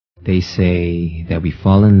They say that we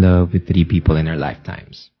fall in love with 3 people in our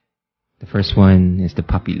lifetimes. The first one is the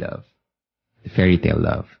puppy love, the fairy tale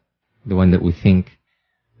love, the one that we think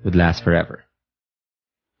would last forever.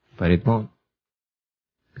 But it won't,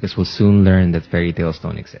 because we'll soon learn that fairy tales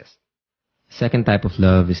don't exist. The second type of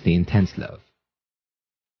love is the intense love,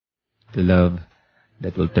 the love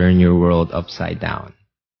that will turn your world upside down,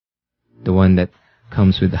 the one that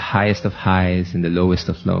comes with the highest of highs and the lowest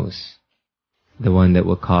of lows, the one that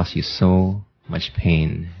will cause you so much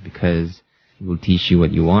pain because it will teach you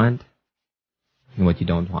what you want and what you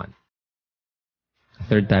don't want. The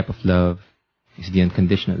third type of love is the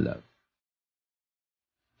unconditional love,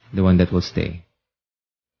 the one that will stay,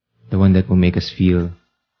 the one that will make us feel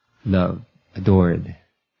loved, adored,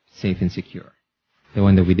 safe and secure, the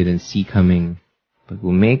one that we didn't see coming but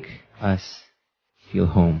will make us feel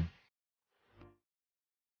home.